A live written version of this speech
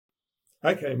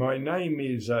Okay, my name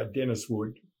is Dennis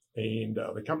Wood, and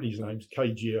the company's name's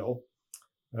KGL,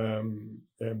 and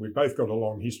we've both got a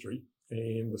long history.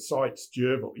 And the site's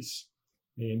Jervois,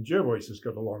 and Jervois has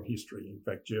got a long history. In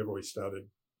fact, Jervois started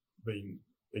being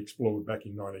explored back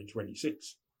in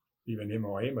 1926. Even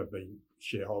MIM have been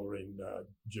shareholder in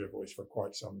Jervois for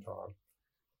quite some time.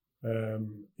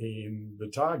 And our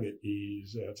target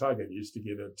is to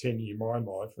get a 10-year mine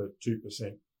life at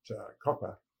 2%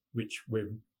 copper, which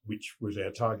was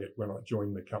our target when I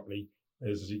joined the company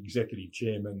as executive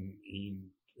chairman in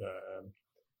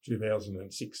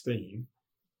 2016.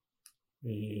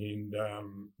 And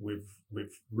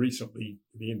we've recently,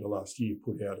 at the end of last year,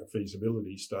 put out a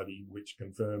feasibility study which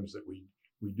confirms that we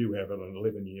do have an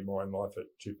 11-year mine life at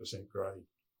 2% grade.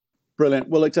 Brilliant.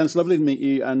 Well, look, Dan, it's lovely to meet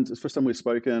you, and it's the first time we've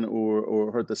spoken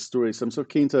or heard this story. So I'm sort of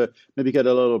keen to maybe get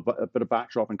a bit of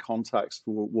backdrop and context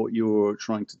for what you're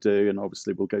trying to do, and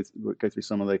obviously we'll go through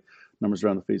some of the numbers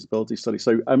around the feasibility study.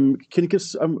 So, can you give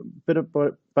us a bit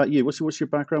about you? What's your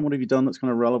background? What have you done that's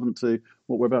kind of relevant to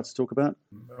what we're about to talk about?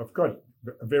 I've got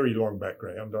a very long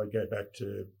background. I go back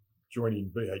to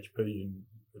joining BHP in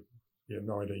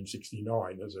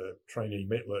 1969 as a trainee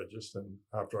metallurgist, and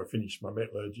after I finished my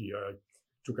metallurgy, I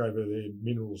took over the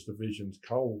Minerals Division's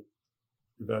coal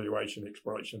evaluation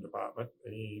exploration department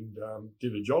and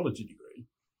did a geology degree.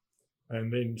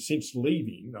 And then since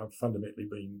leaving, I've fundamentally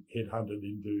been headhunted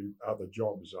into other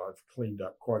jobs. I've cleaned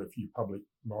up quite a few public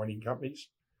mining companies,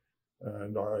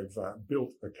 and I've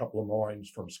built a couple of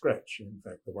mines from scratch. In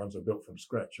fact, the ones I built from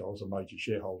scratch, I was a major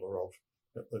shareholder of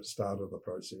at the start of the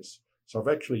process. So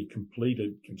I've actually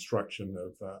completed construction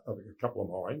of a couple of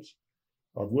mines.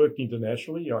 I've worked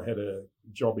internationally. I had a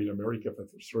job in America for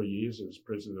 3 years as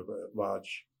president of a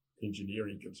large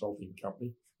engineering consulting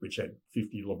company, which had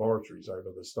 50 laboratories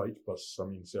over the States, plus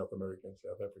some in South America and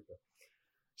South Africa.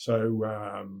 So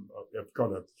I've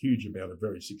got a huge amount of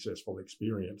very successful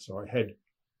experience. I had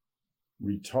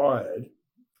retired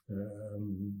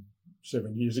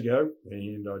 7 years ago,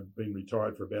 and I'd been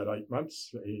retired for about 8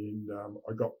 months, and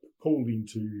I got pulled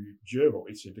into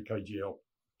Jervois, into KGL,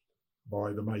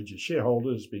 by the major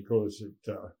shareholders because it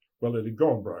had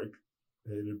gone broke.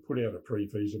 It had put out a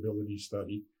pre-feasibility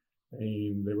study,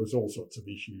 and there was all sorts of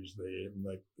issues there.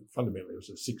 And fundamentally, it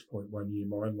was a 6.1-year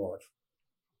mine life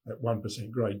at 1%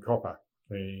 grade copper.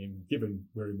 And given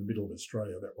we're in the middle of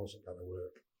Australia, that wasn't going to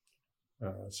work.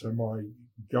 So my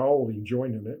goal in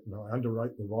joining it, and I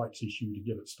underwrote the rights issue to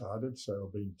get it started. So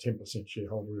I've been 10%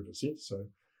 shareholder ever since. So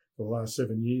for the last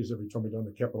 7 years, every time we've done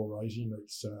the capital raising,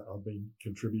 I've been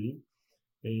contributing.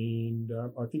 And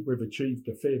I think we've achieved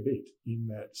a fair bit in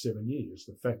that 7 years.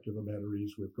 The fact of the matter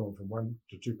is we've gone from 1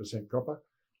 to 2% copper.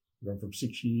 We've gone from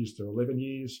 6 years to 11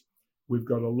 years. We've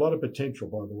got a lot of potential,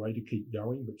 by the way, to keep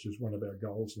going, which is one of our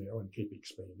goals now, and keep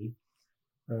expanding.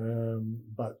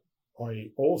 But I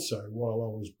also, while I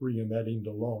was bringing that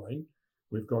into line,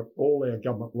 we've got all our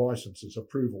government licenses,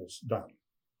 approvals done.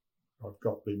 I've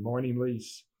got the mining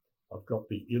lease. I've got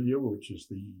the ILUA, which is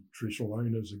the traditional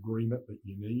owners agreement that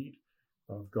you need.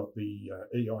 I've got the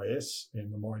EIS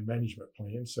and the mine management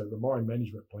plan. So the mine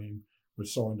management plan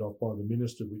was signed off by the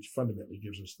minister, which fundamentally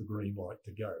gives us the green light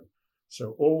to go.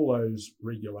 So all those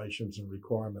regulations and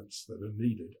requirements that are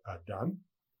needed are done.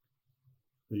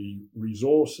 The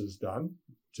resource is done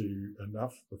to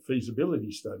enough. The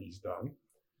feasibility study is done.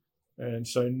 And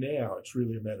so now it's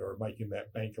really a matter of making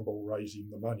that bankable, raising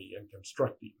the money and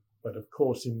constructing. But of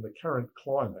course, in the current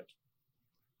climate,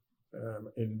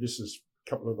 and this is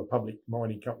couple of the public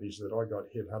mining companies that I got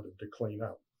headhunted to clean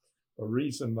up. The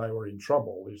reason they were in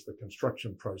trouble is the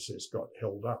construction process got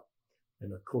held up.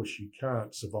 And of course, you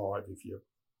can't survive if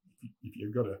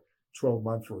you've got a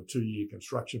 12-month or a 2-year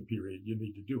construction period. You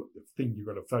need to do it. The thing you've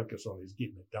got to focus on is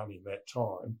getting it done in that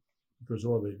time, because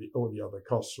all the other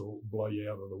costs will blow you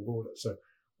out of the water. So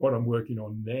what I'm working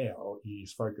on now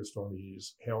is focused on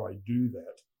is how I do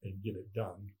that and get it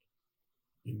done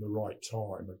in the right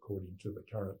time according to the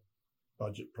current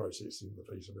budget process in the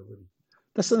feasibility.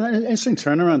 That's an interesting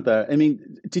turnaround there. I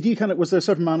mean, was there a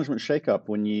sort of management shake-up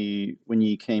when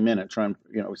you came in and try and,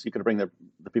 so you could bring the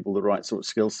people the right sort of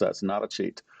skill sets and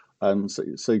attitude?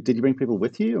 So did you bring people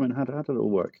with you? I mean, how did it all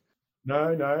work?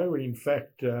 No. In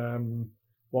fact,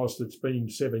 whilst it's been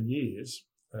 7 years,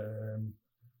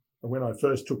 when I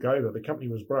first took over, the company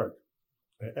was broke.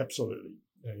 Absolutely.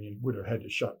 And it would have had to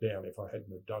shut down if I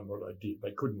hadn't have done what I did.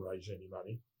 They couldn't raise any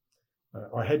money.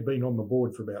 I had been on the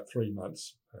board for about 3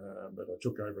 months, but I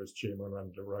took over as chairman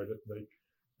and underwrote it.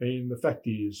 And the fact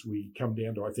is we come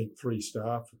down to, I think, 3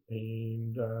 staff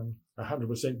and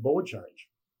 100% board change.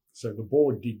 So the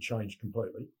board did change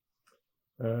completely.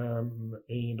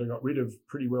 And I got rid of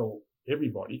pretty well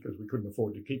everybody because we couldn't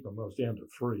afford to keep them. I was down to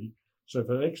 3. So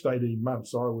for the next 18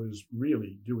 months, I was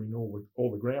really doing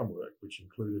all the groundwork, which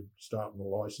included starting the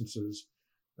licenses,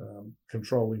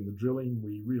 controlling the drilling.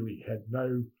 We really had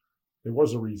there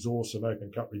was a resource, an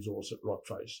open cut resource at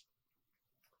Rockface,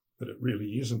 but it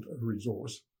really isn't a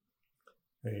resource.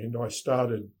 And I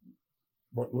started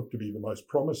what looked to be the most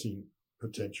promising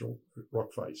potential at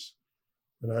Rockface.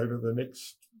 And over the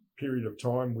next period of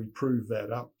time, we proved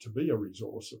that up to be a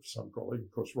resource of some quality.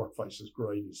 Of course, Rockface's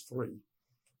grade is 3,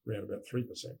 around about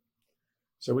 3%.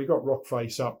 So we got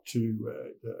Rockface up to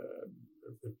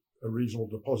a reasonable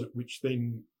deposit, which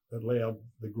then allowed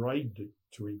the grade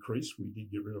to increase. We did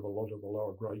get rid of a lot of the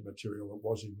lower grade material that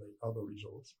was in the other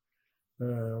resource.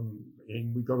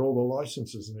 And we got all the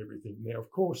licenses and everything. Now,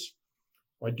 of course,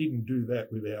 I didn't do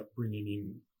that without bringing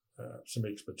in some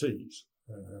expertise.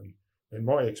 And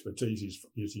my expertise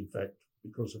is in fact,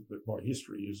 because of my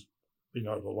history, is being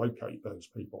able to locate those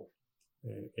people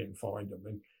and find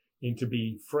them. And to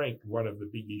be frank, one of the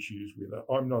big issues with it,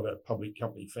 I'm not a public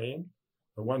company fan.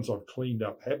 The ones I've cleaned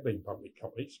up have been public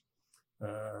companies.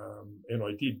 And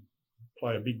I did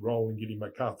play a big role in getting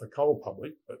MacArthur Coal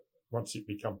public, but once it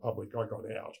became public, I got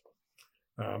out.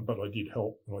 But I did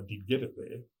help and I did get it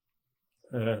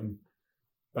there.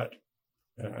 But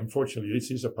unfortunately,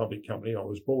 this is a public company. I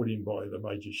was brought in by the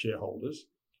major shareholders,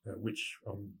 which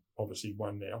I'm obviously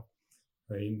one now.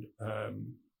 And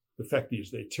the fact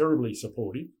is they're terribly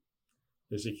supportive.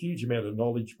 There's a huge amount of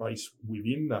knowledge base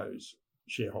within those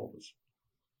shareholders.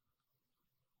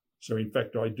 So in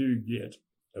fact, I do get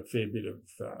a fair bit of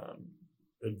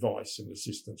advice and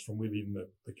assistance from within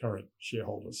the current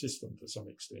shareholder system to some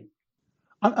extent.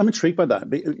 I'm intrigued by that.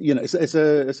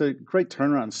 It's a great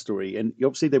turnaround story, and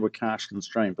obviously they were cash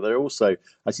constrained, but they're also,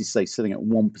 as you say, sitting at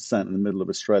 1% in the middle of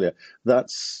Australia.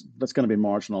 That's going to be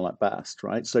marginal at best,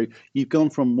 right? So you've gone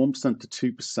from 1%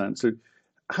 to 2%. So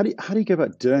how do you go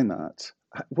about doing that?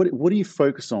 What do you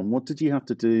focus on? What did you have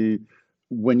to do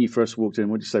when you first walked in?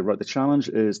 What did you say? Right, the challenge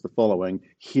is the following.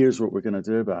 Here's what we're going to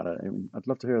do about it. I mean, I'd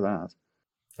love to hear that.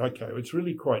 Okay, it's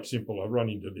really quite simple. I've run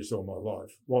into this all my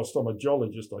life. Whilst I'm a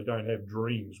geologist, I don't have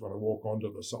dreams when I walk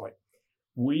onto the site.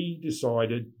 We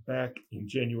decided back in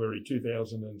January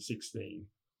 2016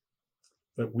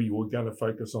 that we were going to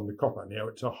focus on the copper. Now,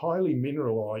 it's a highly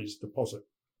mineralised deposit.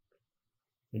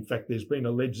 In fact, there's been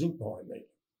a lead zinc mine there.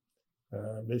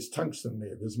 There's tungsten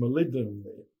there. There's molybdenum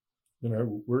there. You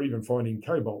know, we're even finding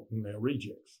cobalt in our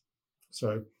rejects.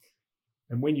 So,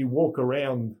 and when you walk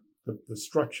around the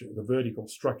structure, the vertical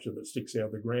structure that sticks out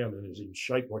of the ground and is in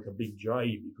shape like a big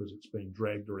J because it's been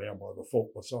dragged around by the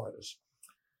fault beside us,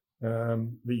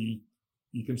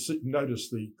 you can notice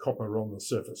the copper on the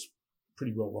surface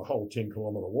pretty well the whole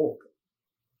 10-kilometre walk.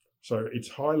 So it's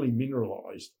highly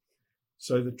mineralised.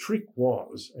 So the trick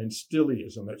was, and still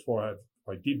is, and that's why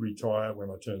I did retire when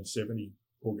I turned 70,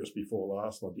 August before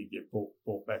last, and I did get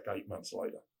brought back 8 months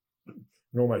later.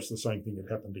 And almost the same thing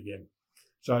had happened again.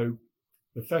 So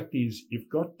the fact is, you've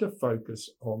got to focus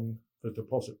on the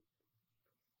deposit.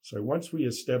 So once we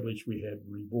established we had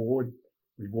Reward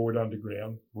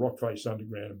Underground, Rockface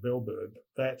Underground and Bellbird,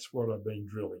 that's what I've been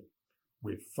drilling.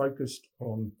 We're focused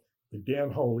on the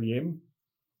downhole EM.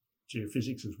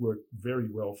 Geophysics has worked very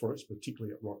well for us,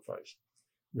 particularly at Rockface.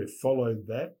 We've followed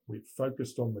that. We've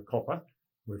focused on the copper.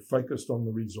 We've focused on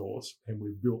the resource, and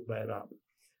we've built that up.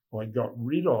 I got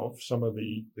rid of some of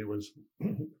there was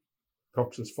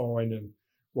Cox's Fine and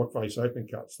Rockface open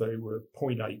cuts. They were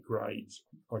 0.8 grades.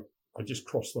 I just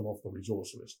crossed them off the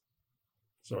resource list.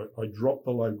 So I dropped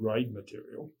the low grade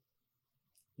material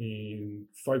and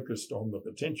focused on the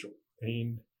potential.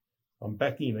 And I'm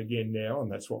back in again now,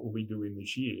 and that's what we'll be doing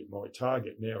this year. My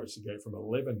target now is to go from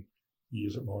 11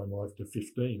 years at Mine Life to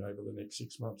 15 over the next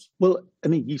 6 months. Well, I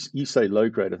mean, you say low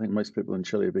grade. I think most people in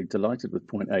Chile would be delighted with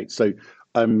 0.8. So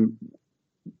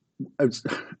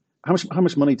how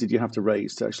much money did you have to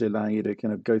raise to actually allow you to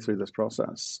kind of go through this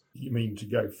process? You mean to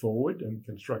go forward and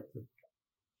construct it?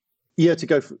 Yeah, to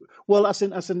go. Well, as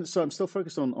in. So I'm still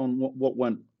focused on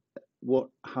what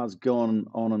has gone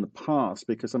on in the past,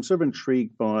 because I'm sort of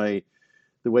intrigued by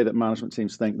the way that management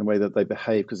teams think and the way that they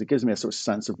behave, because it gives me a sort of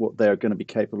sense of what they're going to be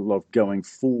capable of going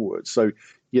forward. So,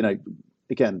 you know,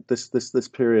 again, this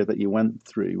period that you went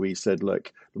through, where you said,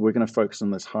 look, we're going to focus on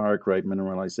this higher grade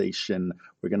mineralization.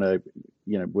 We're going to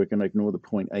ignore the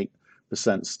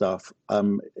 0.8% stuff. I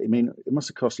mean, it must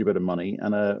have cost you a bit of money,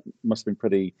 and it must have been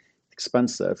pretty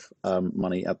expensive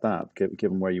money at that,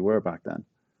 given where you were back then.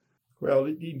 Well,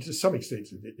 to some extent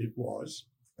it was.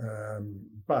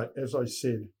 But as I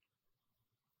said,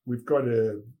 we've got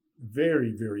a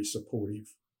very, very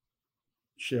supportive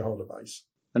shareholder base.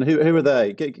 And who are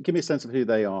they? Give me a sense of who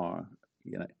they are.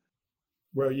 You know.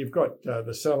 Well, you've got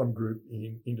the Salem Group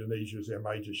in Indonesia as our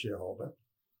major shareholder.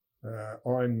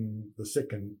 I'm the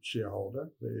second shareholder.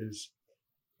 There's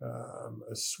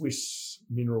a Swiss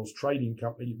minerals trading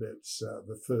company that's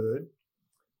the third.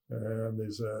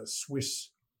 There's a Swiss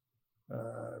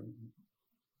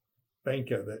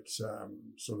banker that's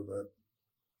sort of a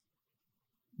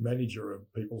manager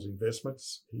of people's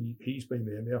investments. He's been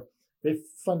there now. They've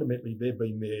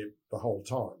been there the whole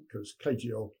time, because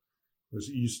KGL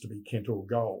used to be Kentore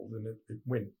Gold, and it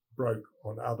went broke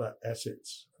on other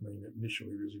assets. I mean,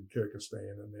 initially it was in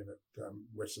Kyrgyzstan and then at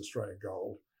West Australia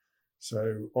Gold.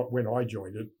 So when I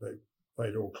joined it,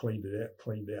 they'd all cleaned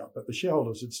out, but the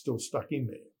shareholders had still stuck in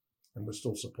there and were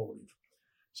still supportive.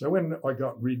 So when I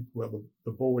got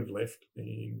the board left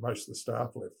and most of the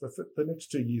staff left, the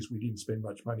next 2 years we didn't spend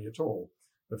much money at all.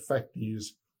 The fact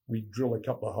is, we'd drill a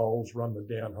couple of holes, run the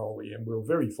downhole, and we were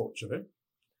very fortunate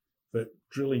that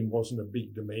drilling wasn't a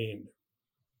big demand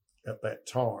at that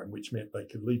time, which meant they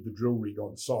could leave the drill rig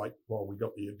on site while we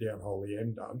got the downhole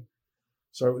EM done.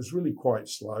 So it was really quite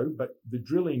slow, but the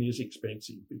drilling is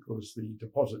expensive because the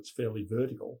deposit's fairly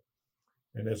vertical.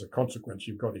 And as a consequence,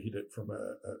 you've got to hit it from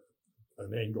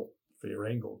an fair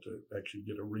angle to actually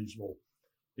get a reasonable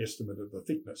estimate of the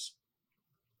thickness.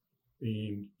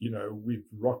 And, with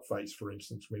rock face, for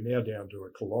instance, we're now down to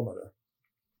 1 kilometre,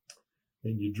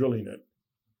 and you're drilling it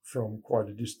from quite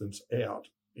a distance out.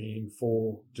 And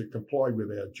to comply with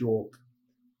our JORC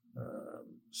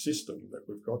system that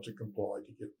we've got to comply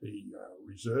to get the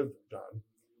reserve done,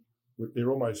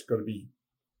 they're almost got to be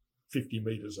 50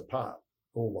 metres apart,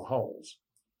 all the holes.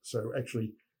 So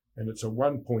actually, and it's a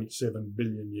 1.7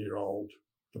 billion year old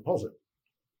deposit.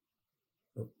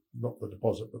 Not the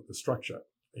deposit, but the structure.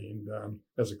 And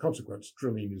as a consequence,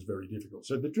 drilling is very difficult.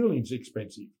 So the drilling's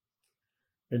expensive.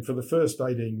 And for the first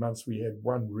 18 months, we had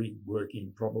one rig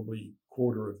working probably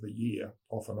quarter of the year,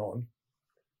 off and on,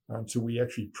 until we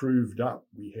actually proved up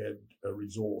we had a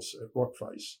resource at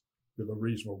Rockface with a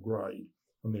reasonable grade.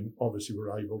 And then obviously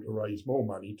we're able to raise more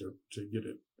money to get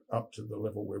it up to the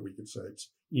level where we could say it's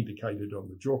indicated on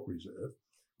the JORC reserve.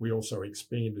 We also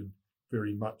expanded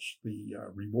very much the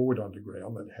reward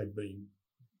underground that had been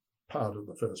part of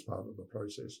the first part of the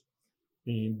process.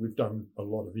 And we've done a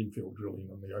lot of infill drilling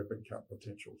on the open cut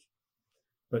potentials.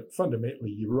 But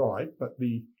fundamentally, you're right, but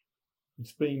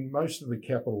it's been most of the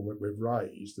capital that we've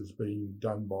raised has been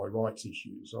done by rights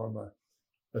issues.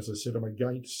 As I said, I'm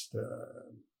against,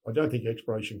 I don't think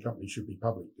exploration companies should be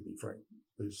public, to be frank.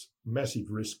 There's massive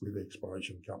risk with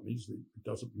exploration companies. It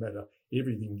doesn't matter.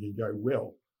 Everything can go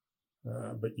well,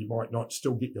 but you might not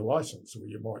still get your license, or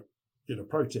you might get a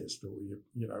protest,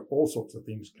 or all sorts of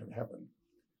things can happen,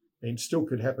 and still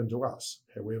could happen to us.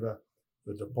 However,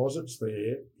 the deposit's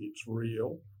there. It's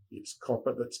real. It's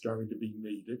copper that's going to be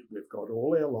needed. We've got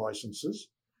all our licenses.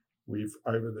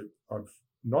 I've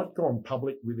not gone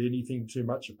public with anything too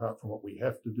much apart from what we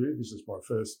have to do. This is my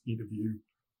first interview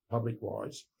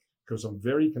public-wise, because I'm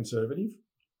very conservative.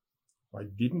 I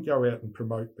didn't go out and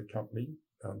promote the company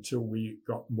until we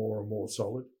got more and more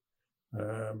solid.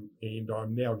 And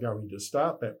I'm now going to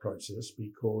start that process,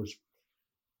 because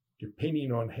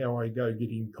depending on how I go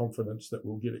getting confidence that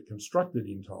we'll get it constructed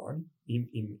in time, in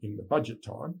the budget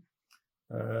time,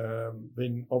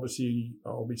 then obviously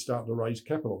I'll be starting to raise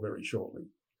capital very shortly.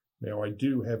 Now, I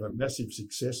do have a massive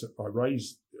success. I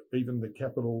raised even the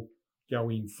capital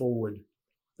going forward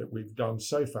that we've done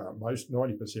so far. Most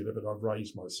 90% of it I've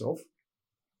raised myself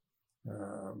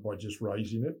by just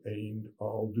raising it, and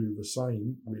I'll do the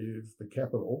same with the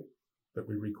capital that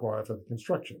we require for the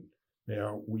construction.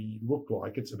 Now, we look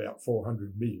like it's about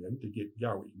 400 million to get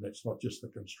going. That's not just the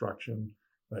construction.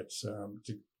 That's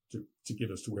to get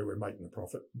us to where we're making a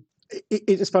profit. It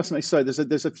is fascinating. So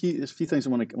there's a few things I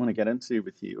want to get into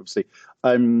with you. Obviously,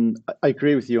 I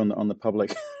agree with you on the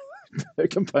public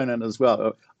component as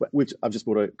well, which I've just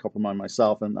bought a copper mine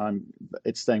myself, and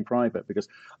it's staying private because.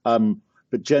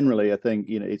 But generally, I think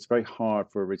it's very hard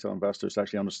for retail investors to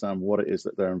actually understand what it is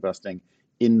that they're investing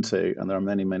into, and there are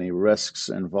many risks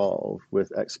involved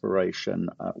with exploration.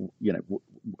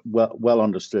 Well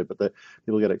understood, but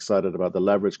people get excited about the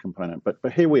leverage component.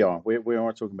 But here we are. We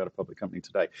are talking about a public company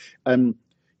today.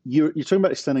 You're talking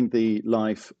about extending the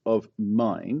life of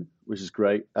mine, which is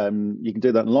great. You can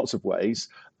do that in lots of ways.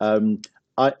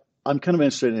 I'm kind of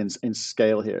interested in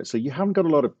scale here. So you haven't got a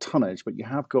lot of tonnage, but you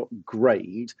have got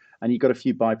grade, and you've got a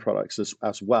few byproducts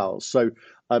as well. So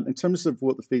in terms of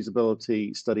what the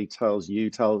feasibility study tells you,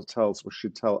 tells or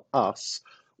should tell us,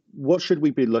 what should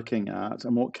we be looking at,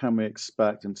 and what can we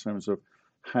expect in terms of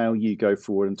how you go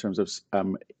forward in terms of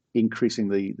increasing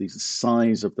the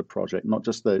size of the project, not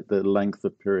just the length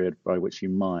of period by which you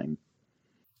mine?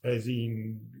 As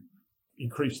in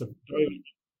increase the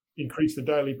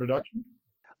daily production?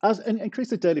 And increase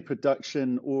the daily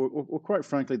production, or quite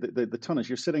frankly, the tonnage.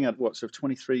 You're sitting at what, sort of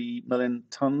 23 million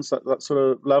tons, that sort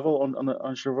of level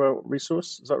on Chevron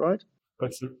resource. Is that right?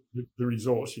 That's the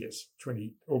resource, yes.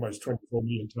 Almost 24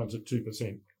 million tons at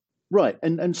 2%. Right,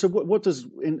 and so what does,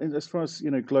 as far as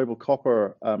global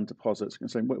copper deposits are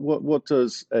concerned, what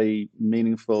does a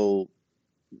meaningful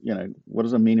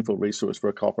resource for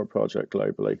a copper project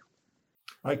globally?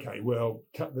 Okay, well,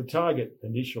 the target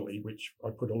initially, which I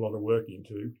put a lot of work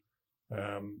into,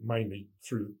 mainly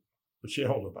through the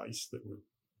shareholder base that would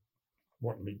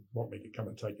want me to come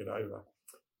and take it over,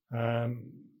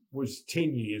 was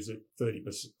 10 years at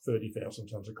 30,000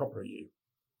 tonnes of copper a year.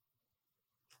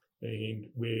 And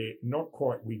we're not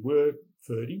quite, we were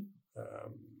 30,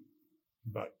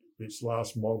 but this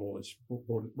last model is,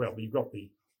 well, you've got the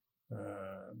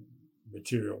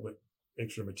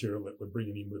extra material that we're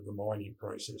bringing in with the mining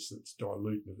process that's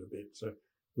diluted it a bit. So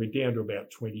we're down to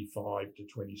about 25 to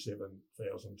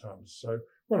 27,000 tonnes. So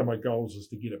one of my goals is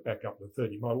to get it back up to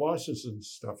 30. My license and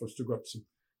stuff, I've still got some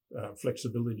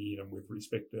flexibility in them with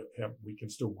respect to how we can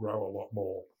still grow a lot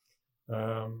more.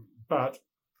 But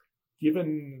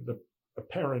given the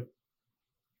apparent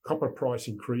copper price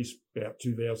increase about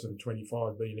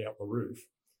 2025 being out the roof,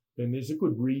 then there's a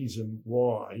good reason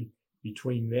why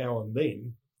between now and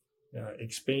then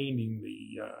expanding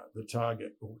the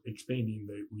target or expanding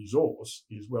the resource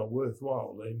is well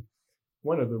worthwhile. And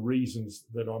one of the reasons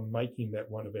that I'm making that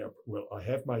I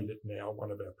have made it now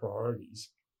one of our priorities.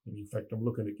 And in fact, I'm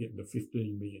looking at getting to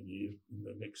 15 million years in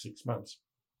the next 6 months,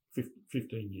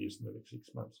 15 years in the next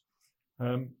 6 months.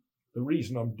 The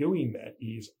reason I'm doing that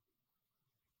is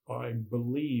I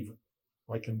believe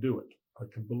I can do it. I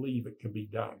can believe it can be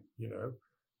done,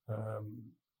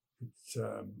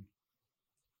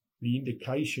 the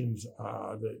indications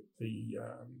are that the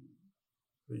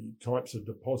types of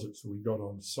deposits that we got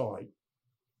on site,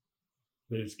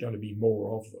 there's going to be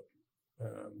more of them.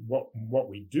 What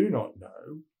we do not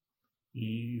know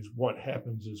is what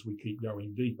happens as we keep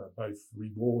going deeper, both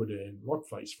Reward and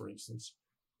Rockface, for instance.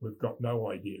 We've got no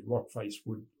idea. Rockface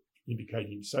would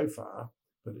indicating so far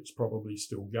that it's probably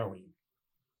still going.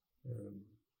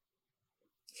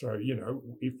 So,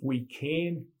 if we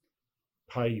can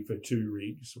pay for 2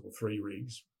 rigs or 3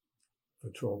 rigs for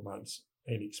 12 months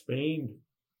and expand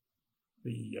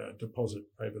the deposit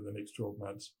over the next 12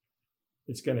 months,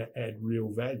 it's going to add real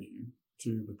value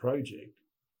to the project,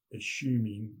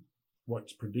 assuming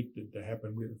what's predicted to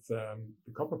happen with the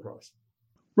copper price.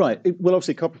 Right. Well,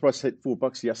 obviously, copper price hit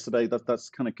 $4 yesterday. That's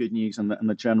kind of good news, and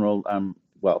the general,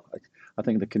 I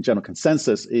think the general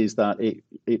consensus is that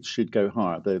it should go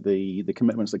higher. The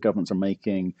commitments that governments are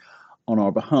making on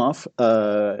our behalf,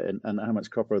 and how much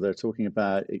copper they're talking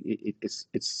about,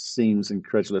 it seems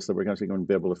incredulous that we're actually going to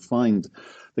be able to find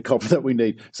the copper that we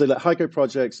need. So, like HyCO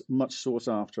projects, much sought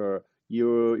after.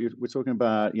 We're talking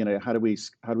about, how do we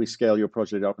scale your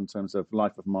project up in terms of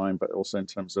life of mine, but also in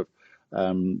terms of the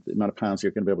amount of pounds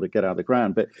you're going to be able to get out of the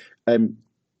ground. But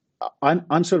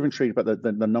I'm sort of intrigued about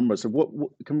the numbers. So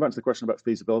coming back to the question about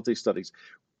feasibility studies,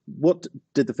 what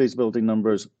did the feasibility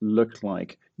numbers look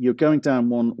like? You're going down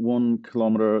one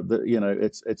kilometer.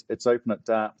 It's open at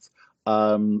depth.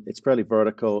 It's fairly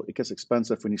vertical. It gets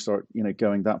expensive when you start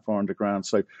going that far underground.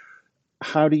 So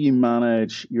how do you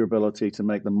manage your ability to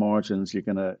make the margins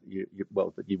that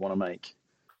you want to make?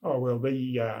 Oh well,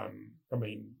 the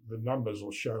numbers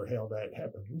will show how that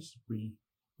happens.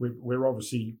 We're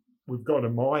obviously, we've got to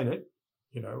mine it,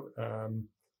 and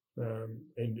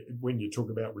when you talk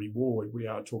about Reward, we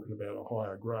are talking about a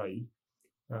higher grade.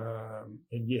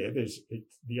 And yeah,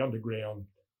 the underground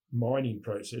mining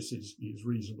process is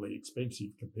reasonably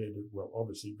expensive compared to,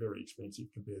 obviously very expensive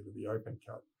compared to the open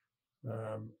cut.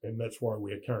 And that's why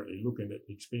we're currently looking at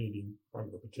expanding. One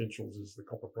of the potentials is the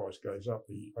copper price goes up,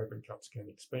 the open cuts can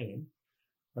expand.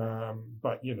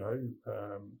 But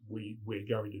we're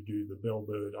going to do the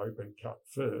Bellbird open cut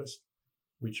first,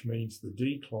 which means the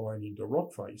decline into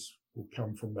Rockface will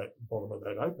come from that bottom of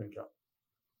that open cut.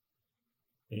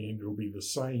 And it'll be the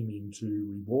same into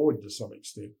Reward to some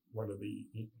extent,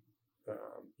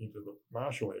 into the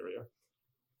Marshall area.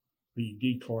 The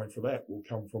decline for that will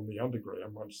come from the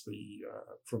underground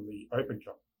from the open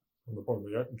cut, from the bottom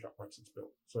of the open cut once it's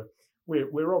built. So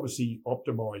we're obviously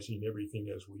optimizing everything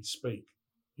as we speak.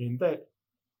 And that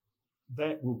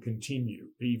will continue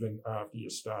even after you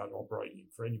start operating.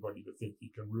 For anybody to think you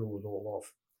can rule it all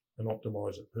off and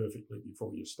optimize it perfectly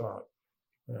before you start,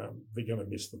 they're going to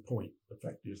miss the point. The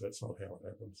fact is that's not how it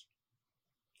happens.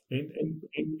 And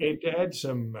to add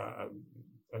some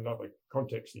another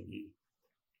context in here,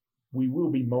 we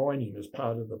will be mining as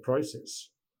part of the process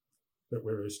that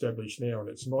we're established now, and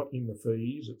it's not in the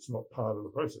fees, it's not part of the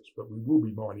process, but we will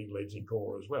be mining lead zinc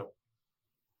ore as well.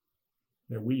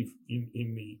 Now we've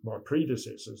my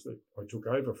predecessors that I took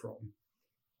over from,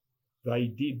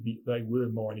 they were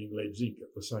mining lead zinc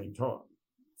at the same time.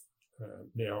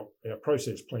 Now our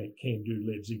process plant can do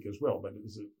lead zinc as well, but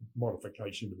there's a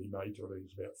modification to be made to it.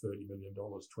 It's about $30 million,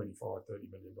 $25, $30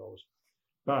 million.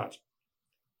 But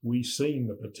we've seen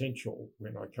the potential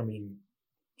when I come in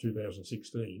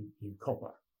 2016 in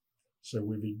copper. So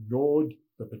we've ignored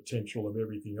the potential of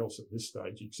everything else at this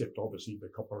stage, except obviously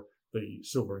the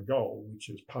silver and gold, which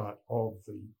is part of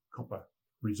the copper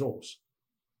resource.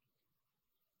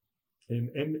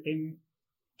 And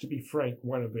to be frank,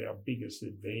 one of our biggest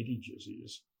advantages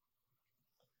is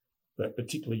that,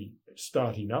 particularly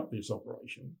starting up this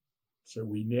operation, so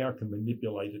we now can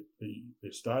manipulate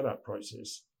the startup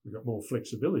process. We've got more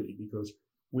flexibility because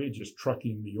we're just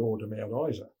trucking the ore to Mount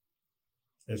Isa,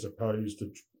 as opposed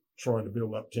to trying to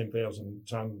build up 10,000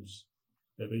 tonnes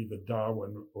at either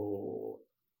Darwin or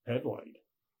Adelaide.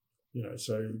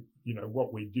 So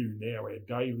what we do now, our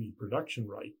daily production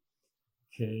rate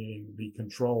can be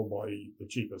controlled by the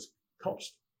cheapest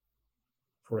cost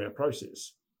for our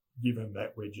process, given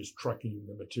that we're just trucking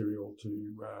the material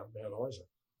to Mount Isa.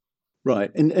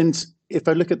 Right, and if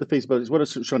I look at the feasibility, what I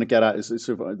was trying to get at is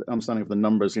sort of understanding of the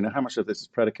numbers. How much of this is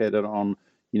predicated on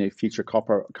future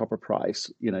copper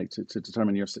price, to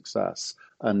determine your success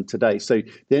today. So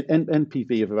the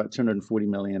NPV of about 240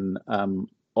 million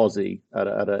Aussie at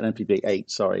an NPV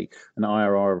 8, an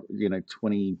IRR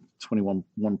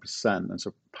 21%, and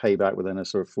sort of payback within a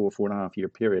sort of 4.5 year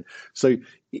period. So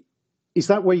is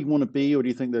that where you want to be, or do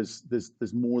you think there's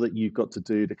more that you've got to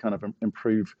do to kind of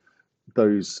improve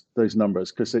those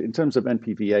numbers? Because in terms of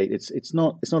NPV 8, it's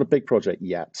not a big project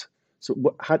yet.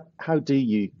 So how do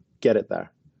you get it there?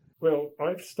 Well,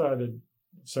 I've started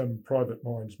some private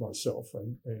mines myself,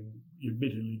 and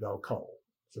admittedly they're coal.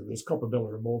 So there's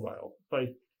Coppabella and Moorvale.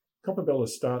 Coppabella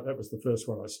that was the first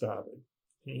one I started.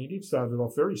 And it started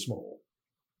off very small.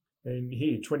 And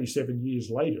here, 27 years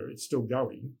later, it's still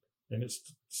going, and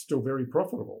it's still very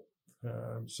profitable.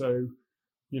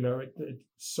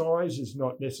 Size is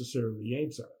not necessarily the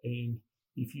answer. And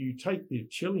if you take the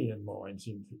Chilean mines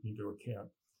into account,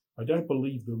 I don't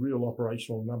believe the real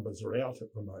operational numbers are out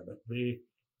at the moment.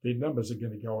 Their numbers are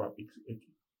going to go up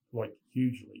like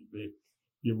hugely.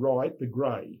 You're right, the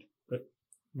grade, but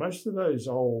most of those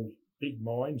old big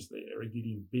mines there are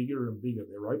getting bigger and bigger.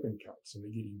 They're open cuts, and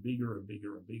they're getting bigger and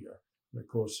bigger and bigger. And of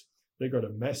course, they've got a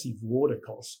massive water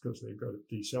cost because they've got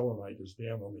desalinators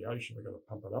down on the ocean. They've got to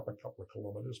pump it up a couple of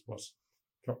kilometres plus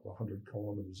a couple of 100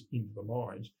 kilometres into the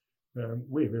mines.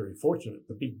 We're very fortunate.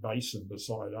 The big basin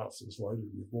beside us is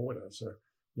loaded with water. So,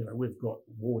 we've got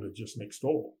water just next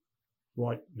door,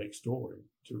 right next door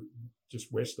to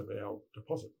just west of our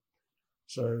deposit.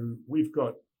 So we've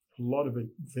got a lot of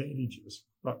advantages,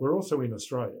 but we're also in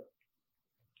Australia,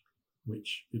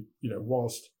 which,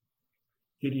 whilst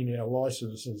getting our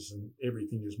licenses and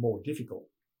everything is more difficult,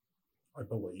 I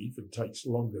believe, and takes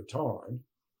longer time,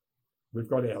 we've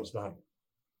got ours done.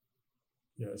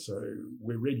 So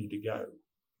we're ready to go.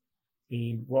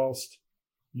 And whilst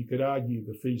you could argue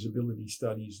the feasibility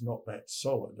study is not that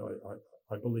solid,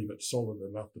 I believe it's solid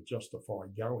enough to justify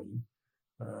going.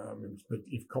 But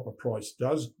if copper price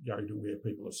does go to where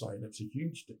people are saying it's a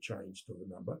huge change to the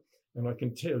number, and I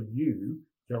can tell you,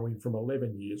 going from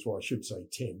 11 years, well, I should say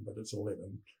 10, but it's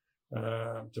 11,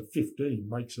 to 15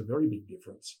 makes a very big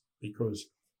difference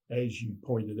because, as you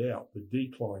pointed out, the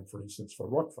decline, for instance, for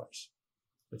Rockface,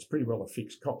 it's pretty well a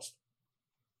fixed cost.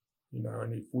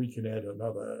 And if we can add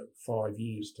another 5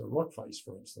 years to Rockface,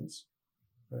 for instance,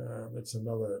 that's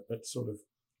sort of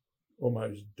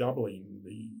almost doubling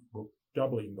the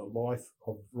life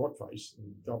of Rockface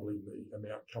and doubling the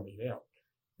amount coming out.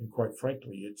 And quite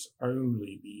frankly, it's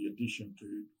only the addition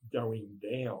to going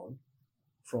down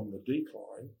from the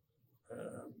decline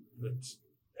that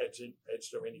adds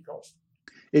to any cost.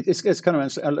 It's kind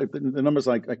of the numbers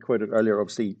I quoted earlier.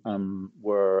 Obviously,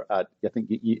 were at, I think,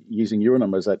 using your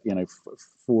numbers at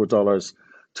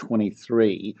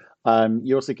 $4.23.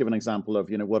 You also give an example of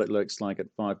what it looks like at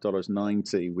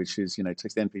 $5.90, which is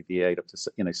takes the NPV 8 up to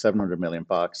 $700 million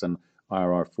and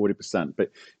IRR 40%.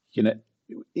 But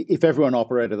if everyone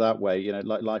operated that way,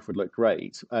 life would look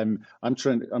great. I'm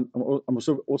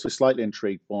also slightly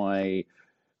intrigued by.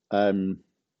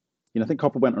 I think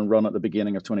copper went on run at the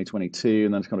beginning of 2022,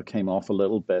 and then it kind of came off a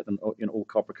little bit. And all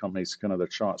copper companies, kind of their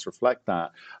charts reflect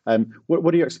that.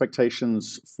 What are your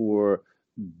expectations for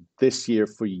this year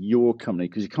for your company?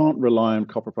 Because you can't rely on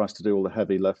copper price to do all the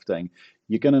heavy lifting.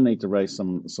 You're going to need to raise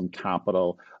some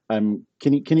capital. Can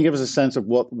you give us a sense of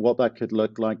what that could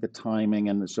look like, the timing,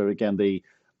 and so again the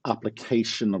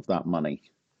application of that money?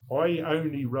 I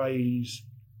only raise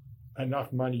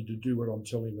enough money to do what I'm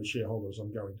telling the shareholders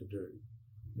I'm going to do.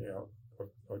 Now,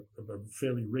 I'm a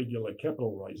fairly regular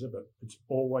capital raiser, but I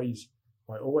always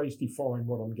define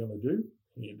what I'm going to do.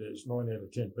 And there's 9 out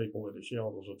of 10 people that are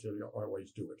shareholders will tell you I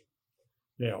always do it.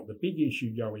 Now, the big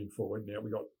issue going forward, now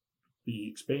we've got the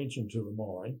expansion to the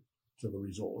mine, to the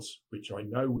resource, which I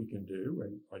know we can do,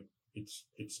 and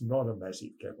it's not a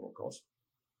massive capital cost.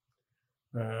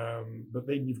 But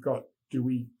then you've got,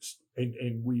 we're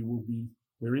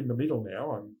in the middle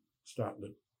now. I'm starting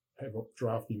to have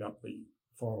drafting up the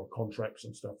final contracts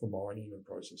and stuff for mining and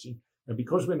processing. And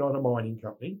because we're not a mining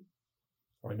company,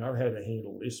 I know how to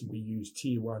handle this. We use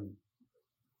tier 1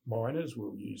 miners.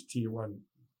 We'll use tier 1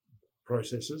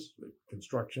 processors, the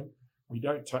construction. We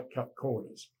don't cut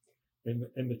corners. And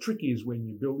the trick is when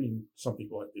you're building something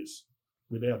like this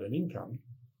without an income,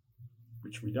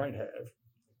 which we don't have,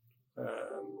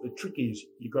 the trick is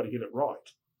you've got to get it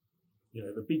right. You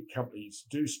know, the big companies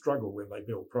do struggle when they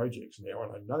build projects now,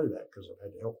 and I know that because I've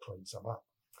had to help clean some up,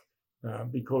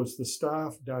 because the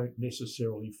staff don't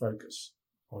necessarily focus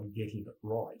on getting it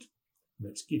right. And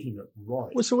it's getting it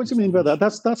right. Well, so what do you mean by that?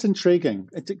 That's intriguing.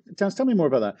 Tell me more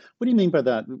about that. What do you mean by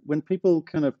that? When people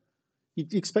you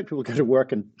expect people to go to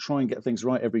work and try and get things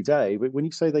right every day, but when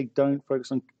you say they don't focus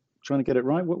on trying to get it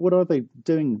right, what are they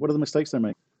doing? What are the mistakes they're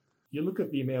making? You look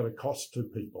at the amount of cost to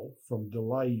people from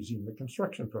delays in the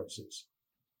construction process.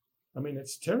 I mean,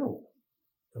 it's terrible.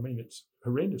 I mean, it's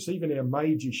horrendous. Even our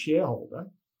major shareholder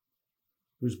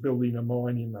was building a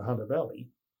mine in the Hunter Valley,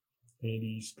 and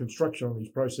his construction on his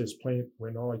process plant,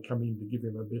 when I come in to give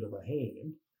him a bit of a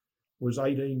hand, was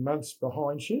 18 months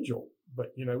behind schedule.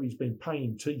 But, you know, he's been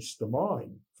paying Thiess the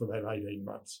mine for that 18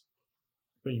 months,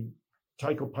 been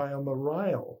take or pay on the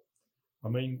rail. I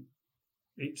mean,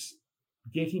 it's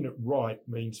getting it right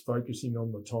means focusing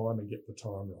on the time and get the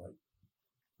time right.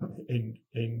 And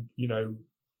you know,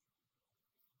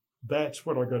 that's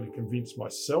what I got to convince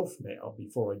myself now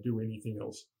before I do anything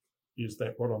else, is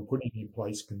that what I'm putting in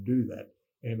place can do that.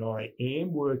 And I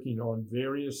am working on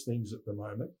various things at the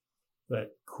moment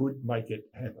that could make it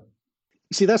happen.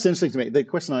 See, that's interesting to me. The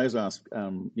question I always ask,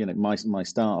 you know, my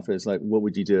staff is like, what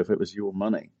would you do if it was your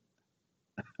money?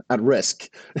 At risk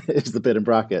is the bit in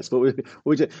brackets, but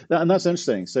and that's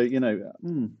interesting. So, you know,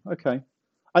 okay.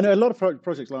 I know a lot of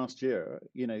projects last year,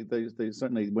 you know, they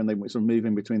certainly, when they were sort of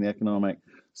moving between the economic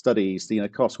studies, the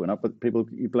costs went up, but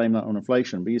you blame that on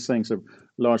inflation. But you're saying so a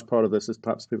large part of this is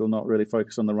perhaps people not really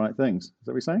focused on the right things. Is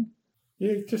that what you're saying?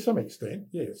 Yeah, to some extent,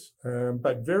 yes.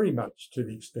 But very much to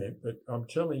the extent that I'm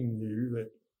telling you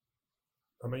that,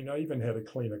 I mean, I even had to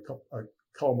clean a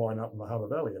coal mine up in the Hunter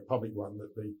Valley, a public one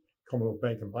that the Commonwealth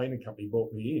Bank and Bain and Company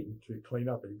brought me in to clean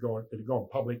up. It had gone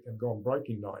public and gone broke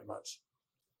in 9 months.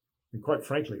 And quite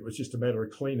frankly, it was just a matter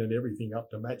of cleaning everything up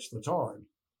to match the time,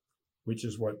 which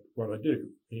is what I do.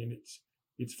 And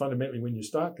it's fundamentally, when you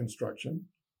start construction,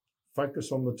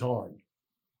 focus on the time.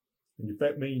 And if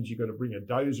that means you've got to bring a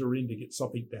dozer in to get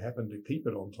something to happen to keep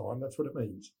it on time, that's what it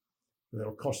means. And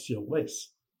that'll cost you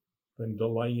less than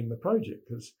delaying the project,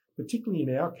 because particularly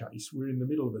in our case, we're in the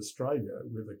middle of Australia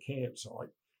with a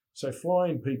campsite. So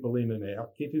flying people in and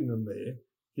out, getting them there,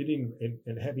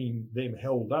 and having them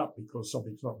held up because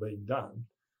something's not being done.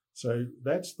 So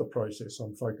that's the process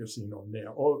I'm focusing on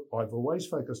now. I've always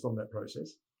focused on that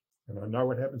process, and I know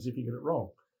what happens if you get it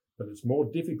wrong. But it's more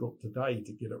difficult today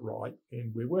to get it right,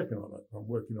 and we're working on it. I'm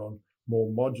working on more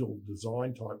modular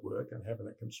design type work and having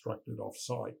it constructed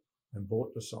off-site and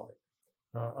brought to site.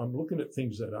 I'm looking at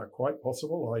things that are quite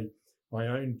possible. I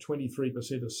own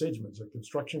 23% of Sedgman's, a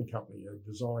construction company, a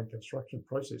design construction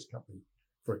process company,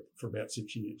 for about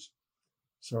 6 years.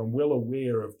 So I'm well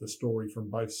aware of the story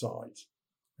from both sides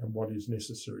and what is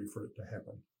necessary for it to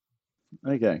happen.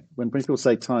 Okay. When people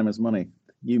say time is money,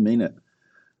 you mean it.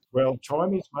 Well,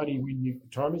 time is money when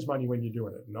you're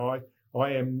doing it. And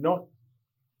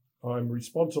I'm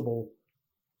responsible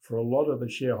for a lot of the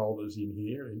shareholders in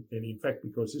here. And in fact,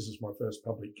 because this is my first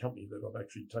public company that I've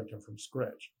actually taken from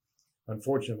scratch.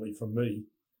 Unfortunately for me,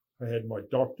 I had my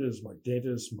doctors, my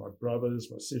dentists, my brothers,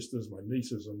 my sisters, my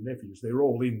nieces and nephews. They're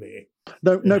all in there.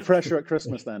 No pressure at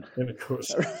Christmas then. And of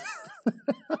course.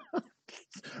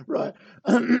 Right.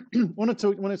 I want to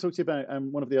talk to you about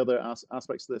one of the other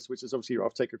aspects of this, which is obviously your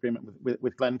offtake agreement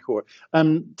with Glencore.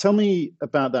 Tell me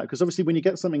about that, because obviously when you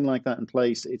get something like that in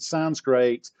place, it sounds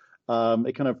great.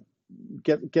 It kind of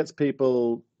gets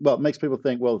people, well, it makes people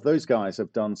think, well, those guys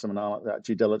have done some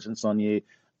due diligence on you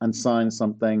and signed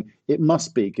something, it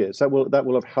must be good. So that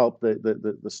will have helped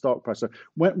the stock price. So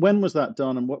when was that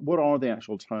done, and what are the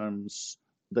actual terms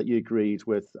that you agreed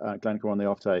with Glencore on the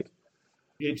offtake?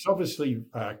 It's obviously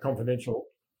confidential,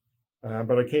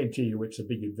 but I can tell you it's a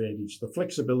big advantage. The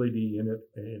flexibility in it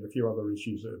and a few other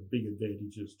issues are big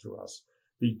advantages to us.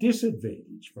 The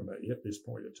disadvantage for me at this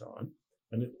point in time,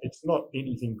 and it's not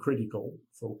anything critical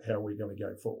for how we're going to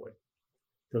go forward,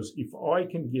 because if I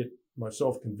can get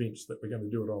myself convinced that we're going to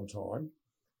do it on time,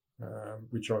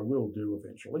 which I will do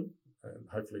eventually, and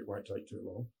hopefully it won't take too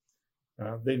long,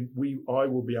 then I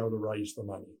will be able to raise the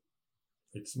money.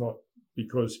 It's not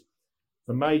because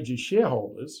the major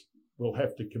shareholders will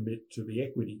have to commit to the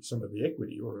equity, some of the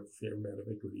equity, or a fair amount of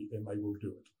equity, then they will do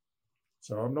it.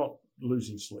 So I'm not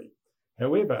losing sleep.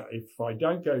 However, if I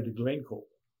don't go to Glencore,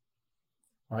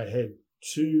 I had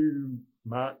two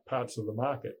parts of the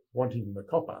market wanting the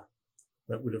copper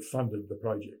that would have funded the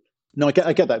project. No, I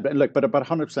get that, but look, but about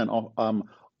 100%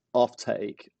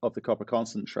 offtake of the copper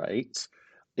concentrate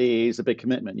is a big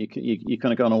commitment. You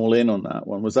kind of gone all in on that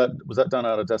one. Was that done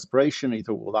out of desperation? You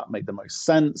thought, well, that made the most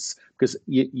sense because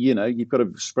you've got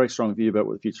a very strong view about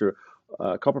what the future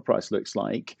copper price looks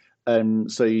like.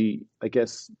 So I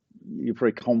guess you're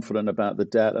very confident about the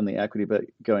debt and the equity but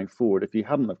going forward. If you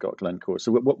hadn't have got Glencore,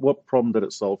 so what problem did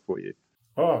it solve for you?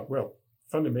 Oh well,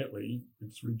 fundamentally,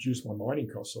 it's reduced my mining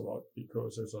costs a lot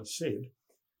because, as I said,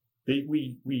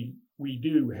 we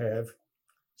do have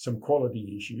some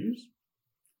quality issues.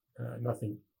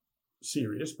 Nothing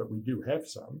serious, but we do have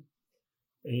some,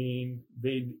 and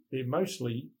they're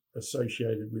mostly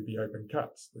associated with the open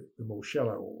cuts, the more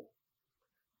shallow ore.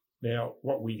 Now,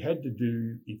 what we had to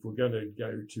do if we're going to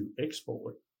go to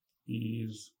export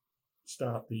is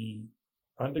start the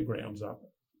undergrounds up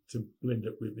to blend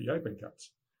it with the open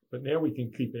cuts. But now we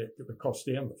can keep the cost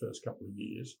down the first couple of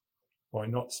years by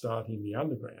not starting the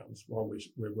undergrounds while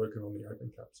we're working on the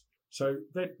open cuts. So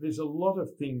there's a lot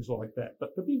of things like that.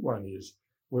 But the big one is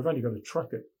we've only got to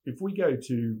truck it. If we go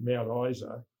to Mount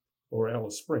Isa or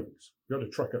Alice Springs, we've got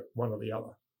to truck it one or the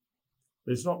other.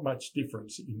 There's not much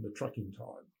difference in the trucking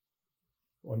time.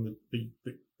 On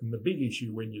the big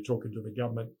issue when you're talking to the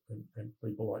government and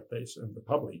people like this and the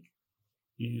public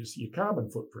is your carbon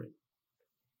footprint.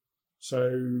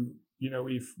 So,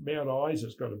 if Mount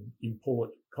Isa's got to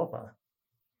import copper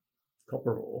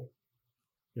ore,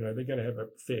 they're going to have a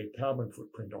fair carbon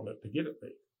footprint on it to get it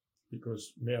there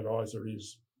because Mount Isa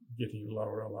is getting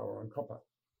lower and lower on copper.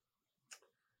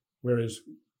 Whereas,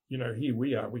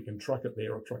 here we can truck it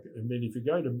there or truck it. And then if you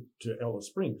go to Alice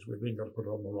Springs, we've then got to put it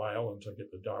on the rail and take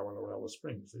it to Darwin or Alice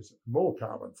Springs. There's more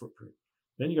carbon footprint.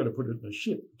 Then you've got to put it in a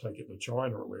ship, take it to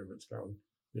China or wherever it's going.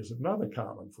 There's another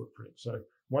carbon footprint. So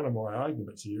one of my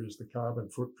arguments here is the carbon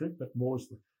footprint, but more is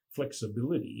the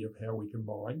flexibility of how we can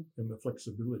mine and the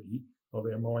flexibility of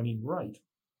our mining rate.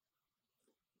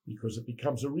 Because it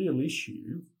becomes a real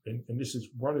issue, and this is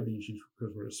one of the issues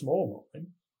because we're a small mine,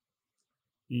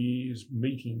 is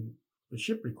meeting the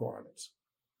ship requirements.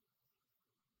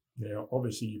 Now,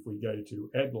 obviously, if we go to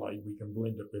Adelaide, we can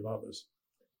blend it with others.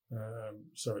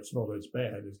 So it's not as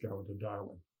bad as going to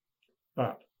Darwin.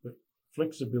 But the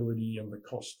flexibility and the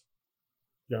cost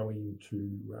going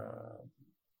to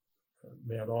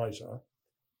Mount Isa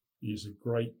is a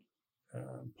great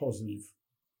positive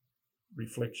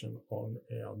reflection on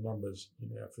our numbers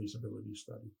in our feasibility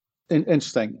study.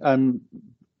 Interesting.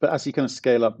 But as you kind of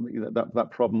scale up, that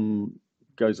problem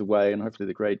goes away, and hopefully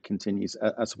the grade continues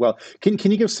as well. Can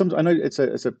you give some? I know it's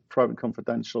a private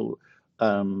confidential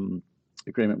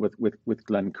agreement with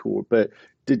Glencore, but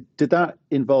did that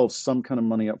involve some kind of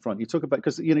money up front? You talk about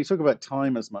because you talk about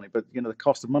time as money, but the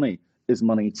cost of money is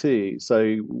money too.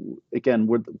 So again,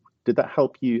 did that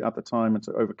help you at the time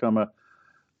to overcome a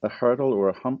hurdle or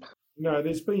a hump? No,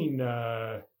 there's been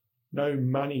no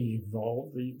money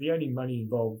involved. The only money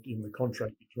involved in the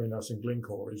contract between us and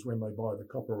Glencore is when they buy the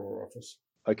copper ore off us.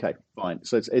 Okay, fine.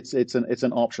 So it's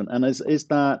an option. And is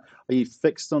that, are you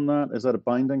fixed on that? Is that a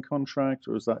binding contract,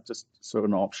 or is that just sort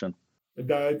of an option?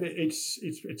 No,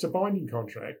 it's a binding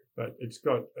contract, but it's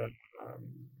got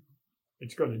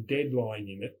a deadline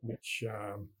in it, which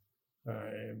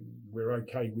we're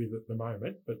okay with at the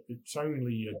moment. But it's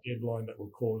only a deadline that will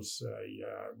cause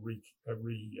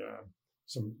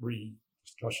some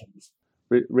re-discussions.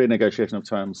 Renegotiation of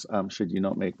terms, should you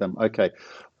not meet them. Okay,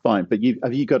 fine. But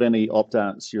have you got any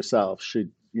opt-outs yourself?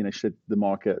 Should the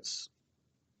markets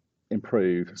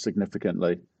improve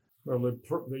significantly? Well,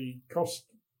 the cost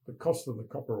of the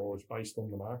copper ore is based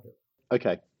on the market.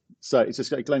 Okay, So it's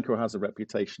just like Glencore has a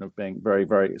reputation of being very,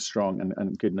 very strong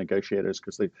and good negotiators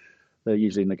because they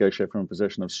usually negotiate from a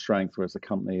position of strength, whereas the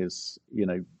company is,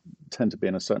 tend to be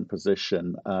in a certain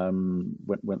position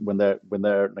when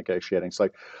they're negotiating. So,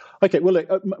 okay, well,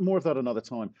 look, more of that another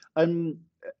time.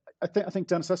 I think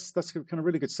Dennis, that's kind of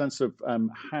really good sense of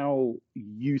how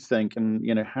you think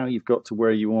and how you've got to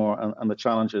where you are and the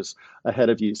challenges ahead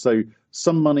of you. So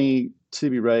some money to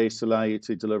be raised to allow you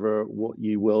to deliver what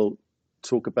you will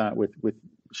talk about with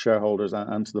shareholders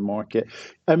and to the market.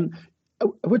 I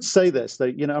would say this, though,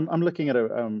 I'm looking at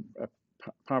a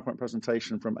PowerPoint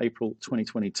presentation from April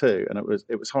 2022, and it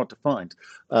was hard to find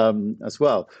as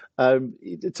well.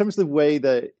 In terms of the way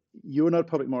that you're not a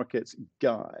public markets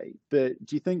guy, but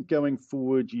do you think going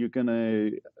forward you're going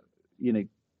to,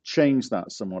 change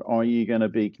that somewhat? Are you going to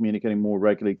be communicating more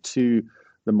regularly to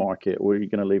the market, or are you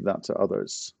going to leave that to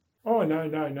others? Oh, no.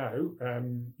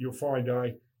 You'll find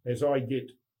as I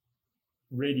get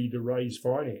ready to raise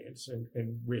finance,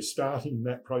 and we're starting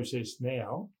that process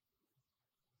now,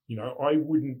 no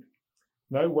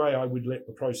way I would let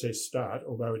the process start,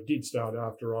 although it did start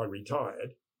after I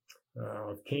retired.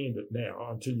 I've canned it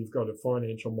now until you've got a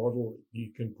financial model you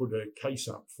can put a case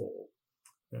up for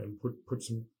and put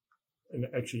some and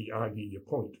actually argue your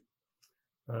point.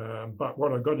 But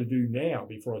what I've got to do now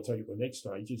before I take it to the next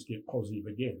stage is get positive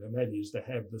again, and that is to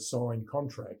have the signed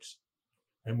contracts.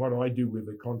 And what I do with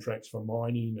the contracts for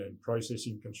mining and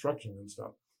processing, construction and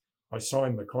stuff, I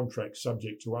sign the contract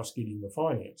subject to us getting the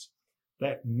finance.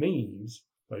 That means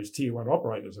those tier one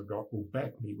operators I've got will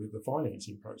back me with the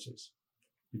financing process.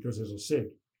 Because as I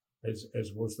said,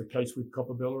 as was the case with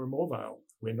Coppabella and Moorvale,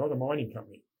 we're not a mining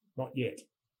company, not yet.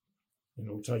 And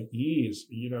it'll take years.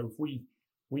 If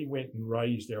we went and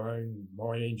raised our own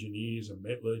mine engineers and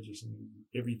metallurgists and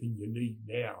everything you need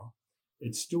now,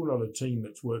 it's still not a team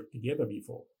that's worked together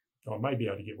before. I may be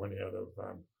able to get one out of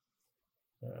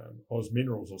Oz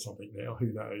Minerals or something now.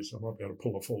 Who knows? I might be able to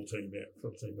pull a full team out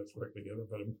for a team that's worked together,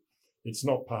 but it's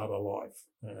not part of life.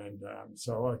 And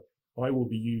so I will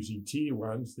be using tier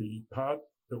ones. The part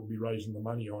that will be raising the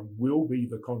money on will be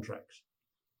the contracts.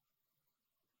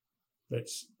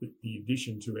 That's the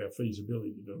addition to our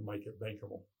feasibility to make it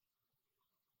bankable.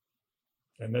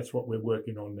 And that's what we're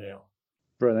working on now.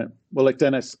 Brilliant. Well, look,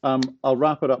 Dennis, I'll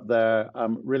wrap it up there.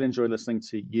 Really enjoyed listening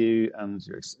to you and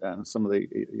some of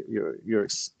your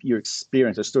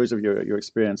experience, the stories of your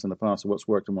experience in the past, of what's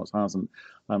worked and what hasn't.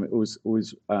 It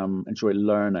always enjoy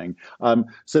learning.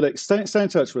 So, look, stay in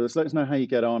touch with us. Let us know how you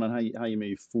get on and how you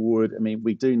move forward. I mean,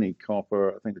 we do need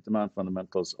copper. I think the demand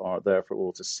fundamentals are there for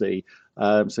all to see.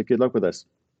 So, good luck with this.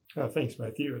 Thanks,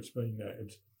 Matthew. It's been.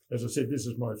 As I said, this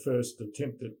is my first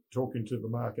attempt at talking to the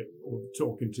market, or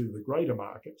talking to the greater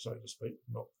market, so to speak,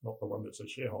 not the one that's a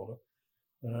shareholder,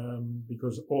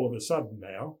 because all of a sudden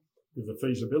now, with the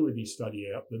feasibility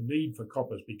study out, the need for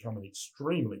copper is becoming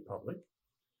extremely public,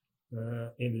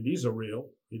 and it is real,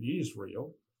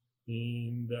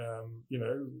 and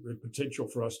the potential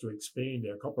for us to expand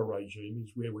our copper regime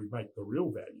is where we make the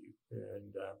real value,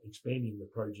 and expanding the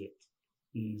project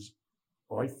is,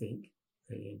 I think,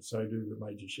 and so do the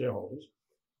major shareholders,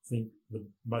 think the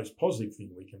most positive thing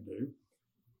we can do,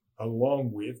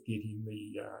 along with getting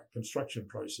the construction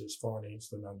process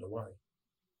financed and underway.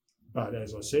 But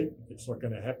as I said, it's not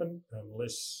going to happen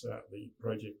unless the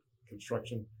project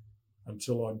construction,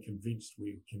 until I'm convinced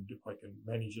I can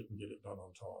manage it and get it done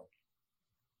on time.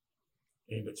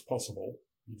 And it's possible.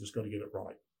 You just got to get it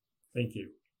right. Thank you.